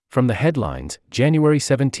From the headlines, January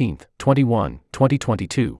 17,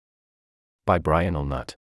 2022. By Brian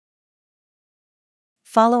Olnut.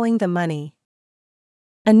 Following the money.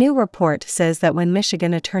 A new report says that when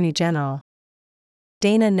Michigan Attorney General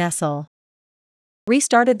Dana Nessel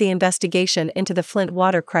restarted the investigation into the Flint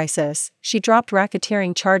water crisis, she dropped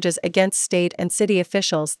racketeering charges against state and city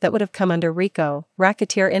officials that would have come under RICO,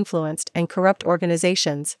 racketeer-influenced and corrupt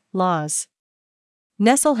organizations, laws.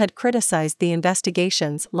 Nessel had criticized the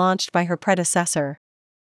investigations launched by her predecessor,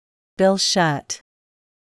 Bill Schutt.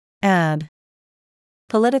 Add.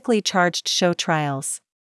 Politically charged show trials.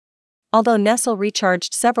 Although Nessel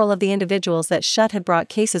recharged several of the individuals that Schutt had brought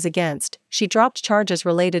cases against, she dropped charges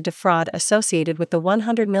related to fraud associated with the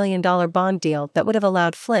 $100 million bond deal that would have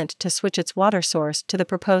allowed Flint to switch its water source to the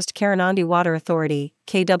proposed Karenandi Water Authority,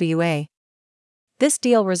 KWA. This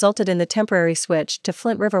deal resulted in the temporary switch to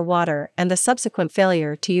Flint River water and the subsequent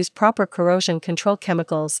failure to use proper corrosion control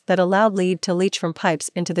chemicals that allowed lead to leach from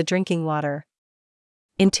pipes into the drinking water.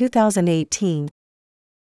 In 2018,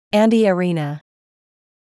 Andy Arena,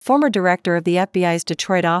 former director of the FBI's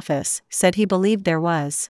Detroit office, said he believed there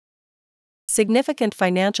was significant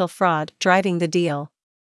financial fraud driving the deal.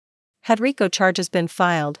 Had RICO charges been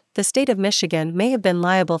filed, the state of Michigan may have been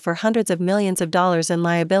liable for hundreds of millions of dollars in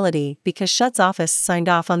liability because Schutt's office signed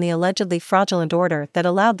off on the allegedly fraudulent order that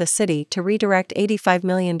allowed the city to redirect $85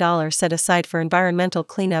 million set aside for environmental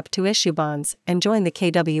cleanup to issue bonds and join the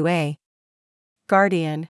KWA.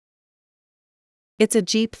 Guardian. It's a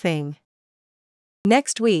Jeep thing.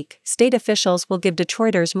 Next week, state officials will give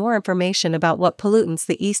Detroiters more information about what pollutants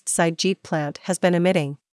the East Side Jeep plant has been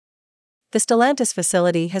emitting. The Stellantis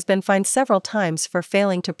facility has been fined several times for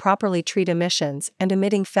failing to properly treat emissions and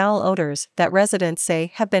emitting foul odors that residents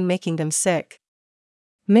say have been making them sick.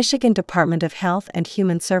 Michigan Department of Health and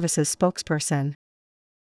Human Services spokesperson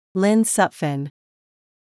Lynn Sutphin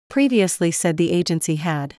previously said the agency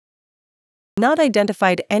had not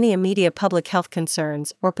identified any immediate public health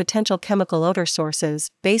concerns or potential chemical odor sources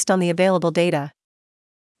based on the available data.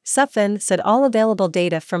 Sutphin said all available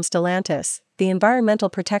data from Stellantis, the Environmental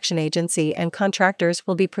Protection Agency, and contractors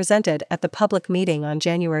will be presented at the public meeting on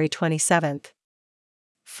January 27.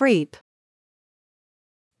 FREEP.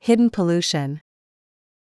 Hidden pollution.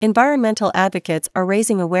 Environmental advocates are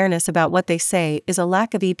raising awareness about what they say is a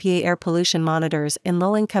lack of EPA air pollution monitors in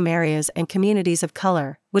low-income areas and communities of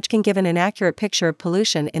color, which can give an inaccurate picture of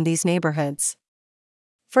pollution in these neighborhoods.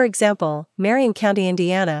 For example, Marion County,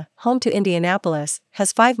 Indiana, home to Indianapolis,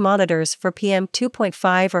 has 5 monitors for PM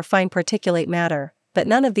 2.5 or fine particulate matter, but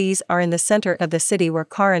none of these are in the center of the city where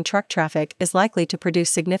car and truck traffic is likely to produce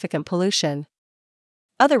significant pollution.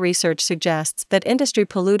 Other research suggests that industry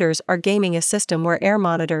polluters are gaming a system where air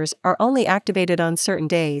monitors are only activated on certain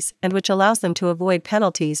days and which allows them to avoid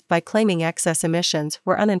penalties by claiming excess emissions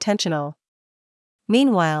were unintentional.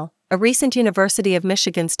 Meanwhile, a recent University of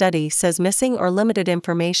Michigan study says missing or limited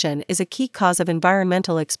information is a key cause of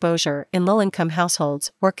environmental exposure in low-income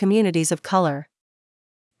households or communities of color.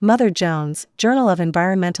 Mother Jones, Journal of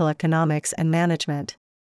Environmental Economics and Management.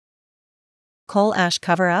 Coal ash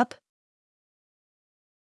cover-up?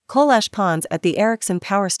 Coal ash ponds at the Erickson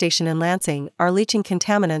Power Station in Lansing are leaching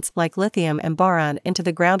contaminants like lithium and boron into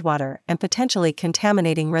the groundwater and potentially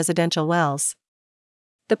contaminating residential wells.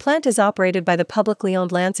 The plant is operated by the publicly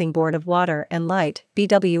owned Lansing Board of Water and Light,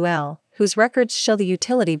 BWL, whose records show the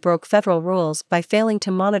utility broke federal rules by failing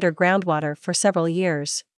to monitor groundwater for several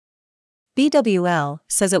years. BWL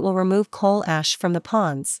says it will remove coal ash from the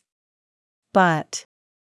ponds. But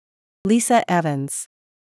Lisa Evans,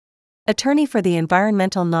 attorney for the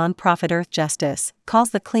environmental nonprofit Earth Justice,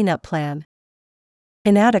 calls the cleanup plan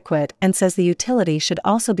inadequate and says the utility should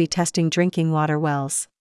also be testing drinking water wells.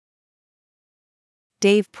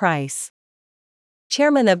 Dave Price,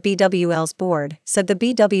 chairman of BWL's board, said the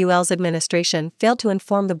BWL's administration failed to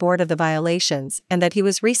inform the board of the violations and that he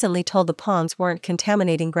was recently told the ponds weren't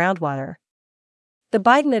contaminating groundwater. The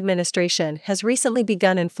Biden administration has recently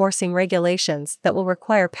begun enforcing regulations that will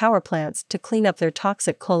require power plants to clean up their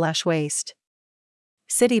toxic coal ash waste.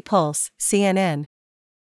 City Pulse, CNN.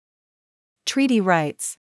 Treaty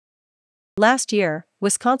rights. Last year,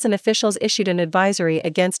 Wisconsin officials issued an advisory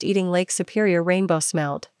against eating Lake Superior rainbow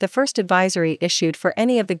smelt, the first advisory issued for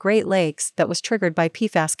any of the Great Lakes that was triggered by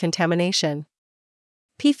PFAS contamination.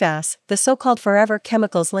 PFAS, the so-called forever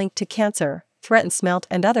chemicals linked to cancer, threaten smelt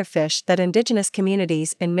and other fish that indigenous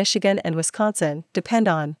communities in Michigan and Wisconsin depend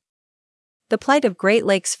on. The plight of Great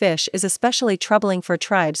Lakes fish is especially troubling for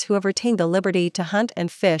tribes who have retained the liberty to hunt and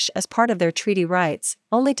fish as part of their treaty rights,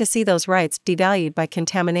 only to see those rights devalued by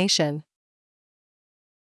contamination.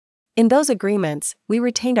 In those agreements, we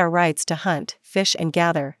retained our rights to hunt, fish and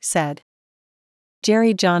gather, said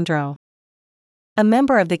Jerry Jondro, a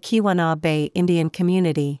member of the Keweenaw Bay Indian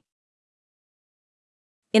community.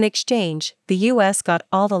 In exchange, the U.S. got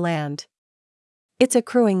all the land. It's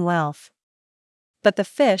accruing wealth. But the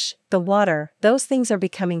fish, the water, those things are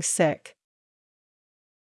becoming sick.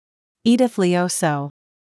 Edith Leoso,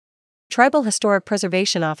 Tribal Historic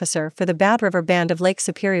Preservation Officer for the Bad River Band of Lake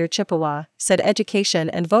Superior, Chippewa, said education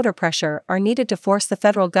and voter pressure are needed to force the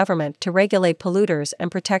federal government to regulate polluters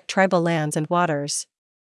and protect tribal lands and waters.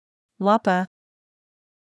 WAPA.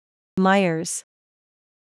 Meijer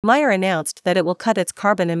announced that it will cut its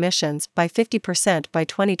carbon emissions by 50% by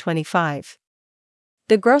 2025.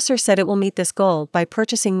 The grocer said it will meet this goal by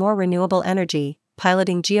purchasing more renewable energy,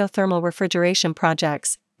 piloting geothermal refrigeration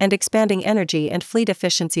projects, and expanding energy and fleet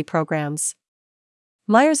efficiency programs.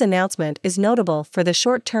 Meijer's announcement is notable for the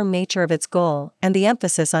short-term nature of its goal and the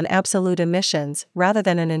emphasis on absolute emissions rather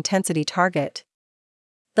than an intensity target.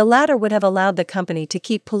 The latter would have allowed the company to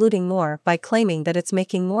keep polluting more by claiming that it's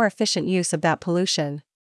making more efficient use of that pollution.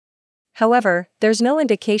 However, there's no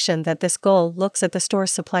indication that this goal looks at the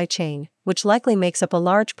store's supply chain, which likely makes up a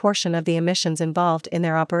large portion of the emissions involved in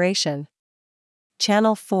their operation.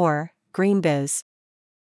 Channel 4, GreenBiz.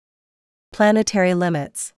 Planetary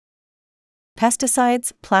limits.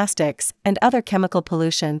 Pesticides, plastics, and other chemical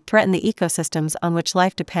pollution threaten the ecosystems on which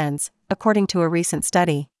life depends, according to a recent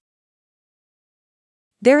study.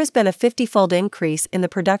 There has been a 50-fold increase in the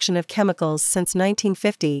production of chemicals since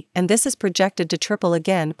 1950, and this is projected to triple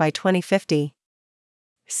again by 2050.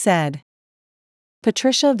 Said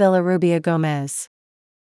Patricia Villarrubia Gomez,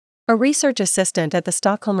 a research assistant at the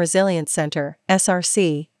Stockholm Resilience Center,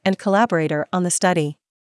 SRC, and collaborator on the study.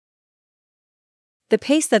 The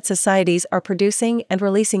pace that societies are producing and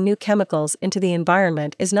releasing new chemicals into the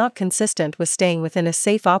environment is not consistent with staying within a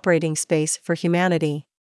safe operating space for humanity.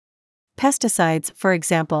 Pesticides, for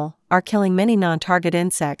example, are killing many non-target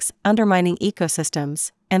insects, undermining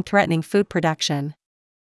ecosystems, and threatening food production.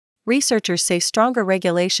 Researchers say stronger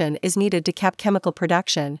regulation is needed to cap chemical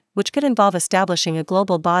production, which could involve establishing a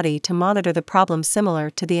global body to monitor the problem similar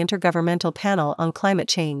to the Intergovernmental Panel on Climate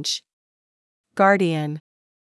Change. Guardian.